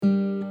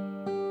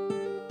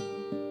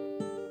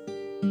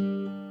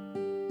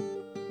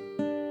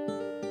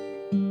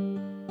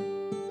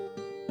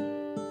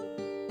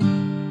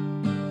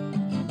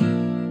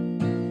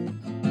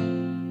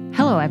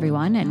Hello,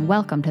 everyone, and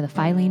welcome to the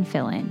Filene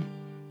Fill-In.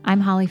 I'm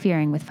Holly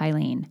Fearing with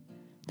Filene.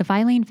 The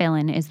Filene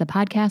Fill-In is the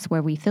podcast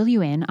where we fill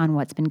you in on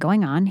what's been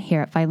going on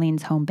here at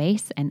Filene's home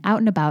base and out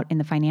and about in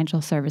the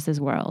financial services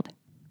world.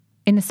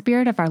 In the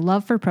spirit of our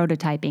love for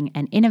prototyping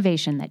and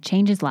innovation that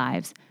changes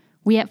lives,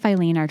 we at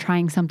Filene are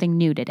trying something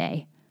new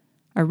today,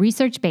 a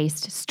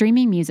research-based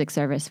streaming music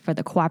service for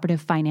the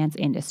cooperative finance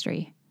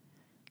industry.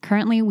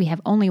 Currently, we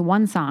have only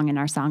one song in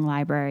our song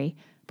library,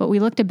 but we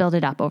look to build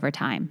it up over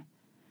time.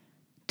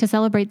 To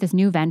celebrate this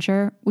new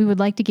venture, we would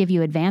like to give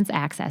you advance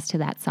access to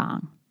that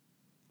song.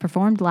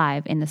 Performed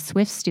live in the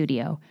Swift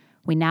studio,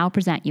 we now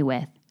present you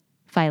with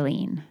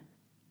Filene.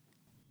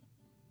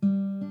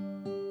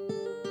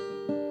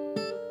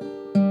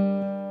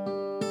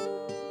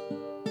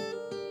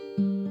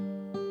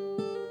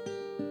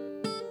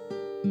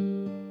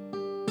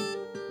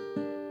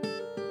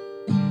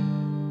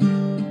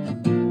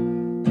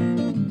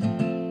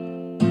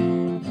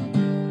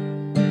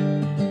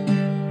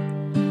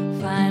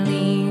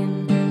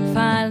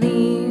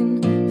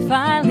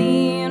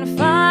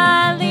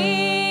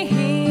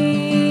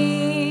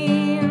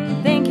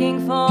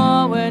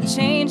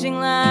 Changing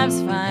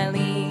lives,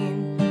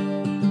 Filene.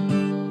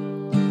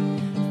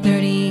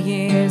 30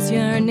 years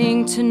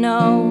yearning to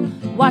know,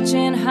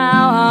 watching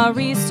how our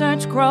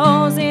research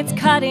grows. It's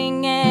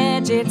cutting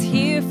edge, it's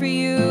here for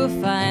you,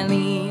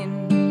 Filene.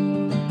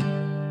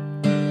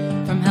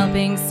 From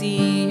helping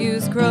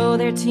CUs grow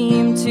their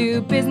team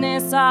to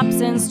business ops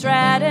and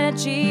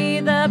strategy,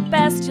 the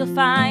best you'll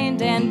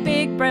find and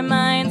big bright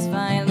minds,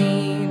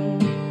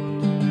 Filene.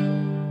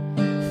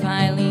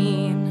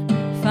 Filene,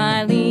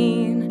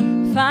 Filene.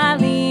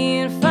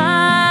 Filene,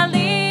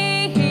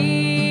 Filene,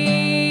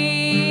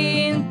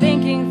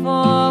 thinking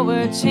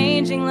forward,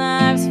 changing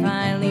lives,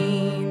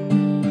 Filene.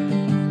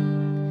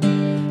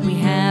 We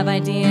have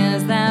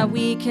ideas that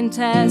we can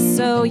test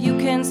so you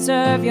can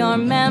serve your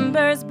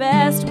members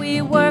best.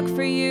 We work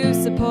for you,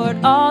 support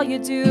all you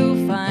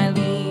do,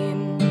 Filene.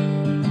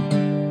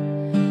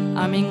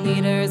 Arming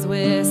leaders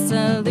with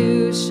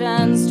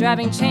solutions,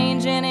 driving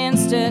change in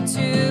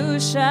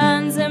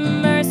institutions.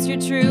 Immerse your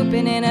troop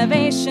in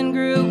innovation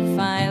group,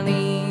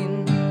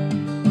 Filene.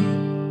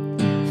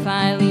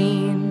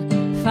 Filene,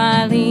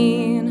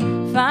 Filene,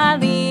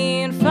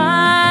 Filene,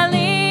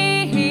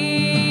 Filene.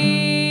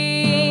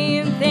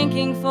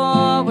 Thinking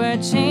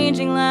forward,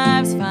 changing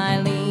lives,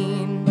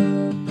 Filene.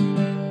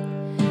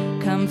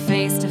 Come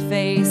face to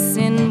face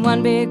in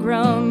one big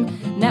room.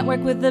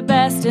 Network with the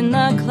best in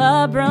the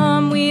club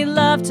room. We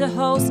love to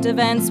host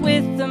events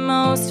with the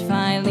most,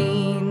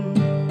 Filene.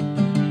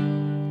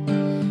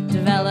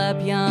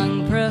 Develop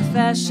young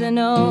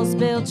professionals,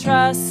 build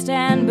trust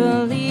and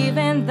believe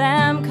in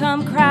them.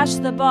 Come crash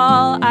the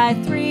ball,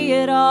 I3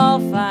 it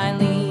all,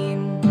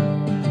 Filene.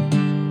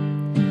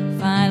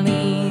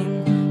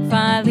 Filene,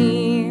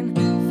 Filene,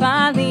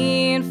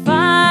 Filene,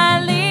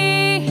 Filene.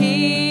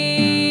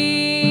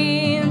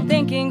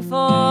 Thinking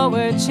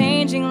forward,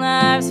 changing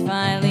lives,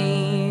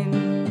 Filene.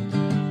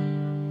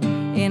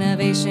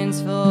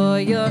 Innovations for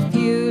your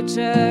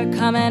future,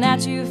 coming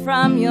at you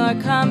from your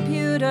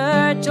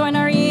computer. Join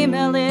our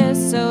email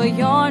list so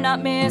you're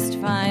not missed,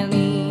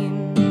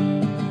 Filene.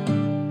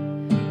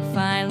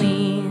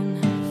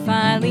 Filene,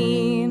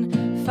 Filene,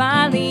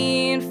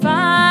 Filene,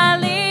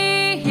 Filene.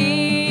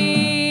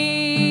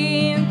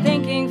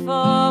 Thinking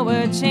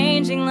forward,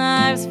 changing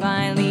lives,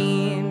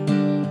 Filene.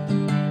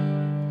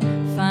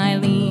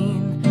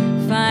 Filene,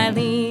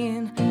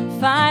 Filene,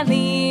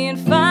 Filene,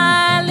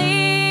 Filene.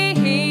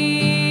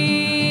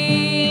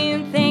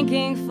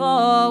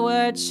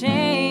 Forward,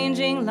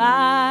 changing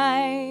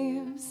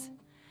lives,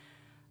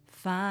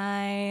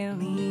 Filene.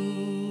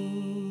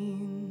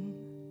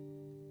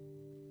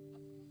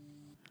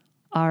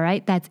 All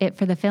right, that's it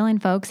for the fill-in,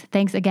 folks.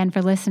 Thanks again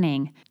for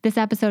listening. This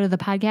episode of the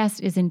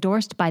podcast is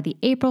endorsed by the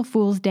April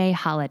Fool's Day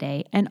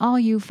holiday and all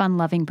you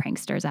fun-loving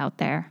pranksters out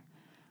there.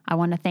 I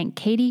want to thank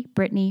Katie,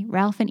 Brittany,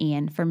 Ralph, and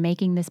Ian for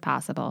making this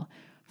possible,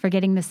 for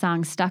getting the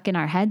song stuck in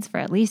our heads for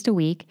at least a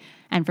week,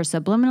 and for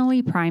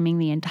subliminally priming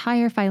the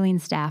entire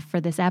Filene staff for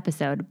this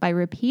episode by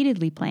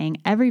repeatedly playing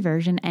every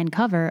version and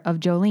cover of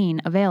Jolene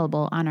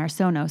available on our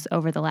Sonos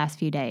over the last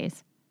few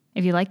days.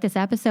 If you like this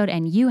episode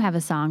and you have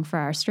a song for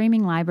our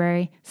streaming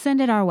library, send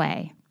it our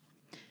way.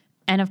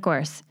 And of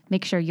course,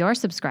 make sure you're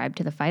subscribed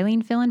to the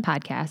Filene Fill-In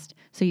podcast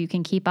so you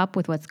can keep up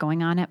with what's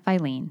going on at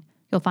Filene.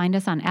 You'll find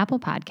us on Apple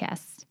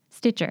Podcasts,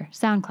 Stitcher,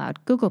 SoundCloud,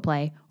 Google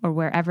Play, or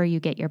wherever you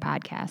get your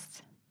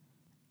podcasts.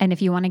 And if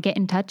you want to get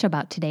in touch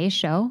about today's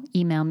show,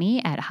 email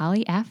me at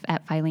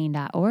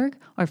hollyf@filene.org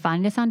or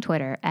find us on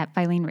Twitter at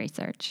Filene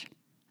Research.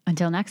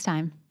 Until next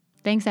time,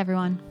 thanks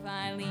everyone.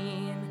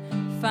 Filene,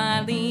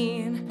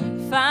 Filene,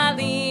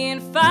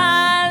 Filene,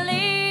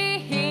 Filene.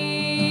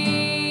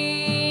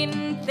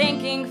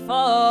 Thinking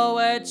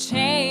forward,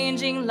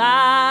 changing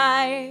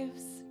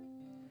lives,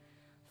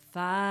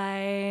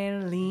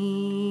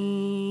 Filene.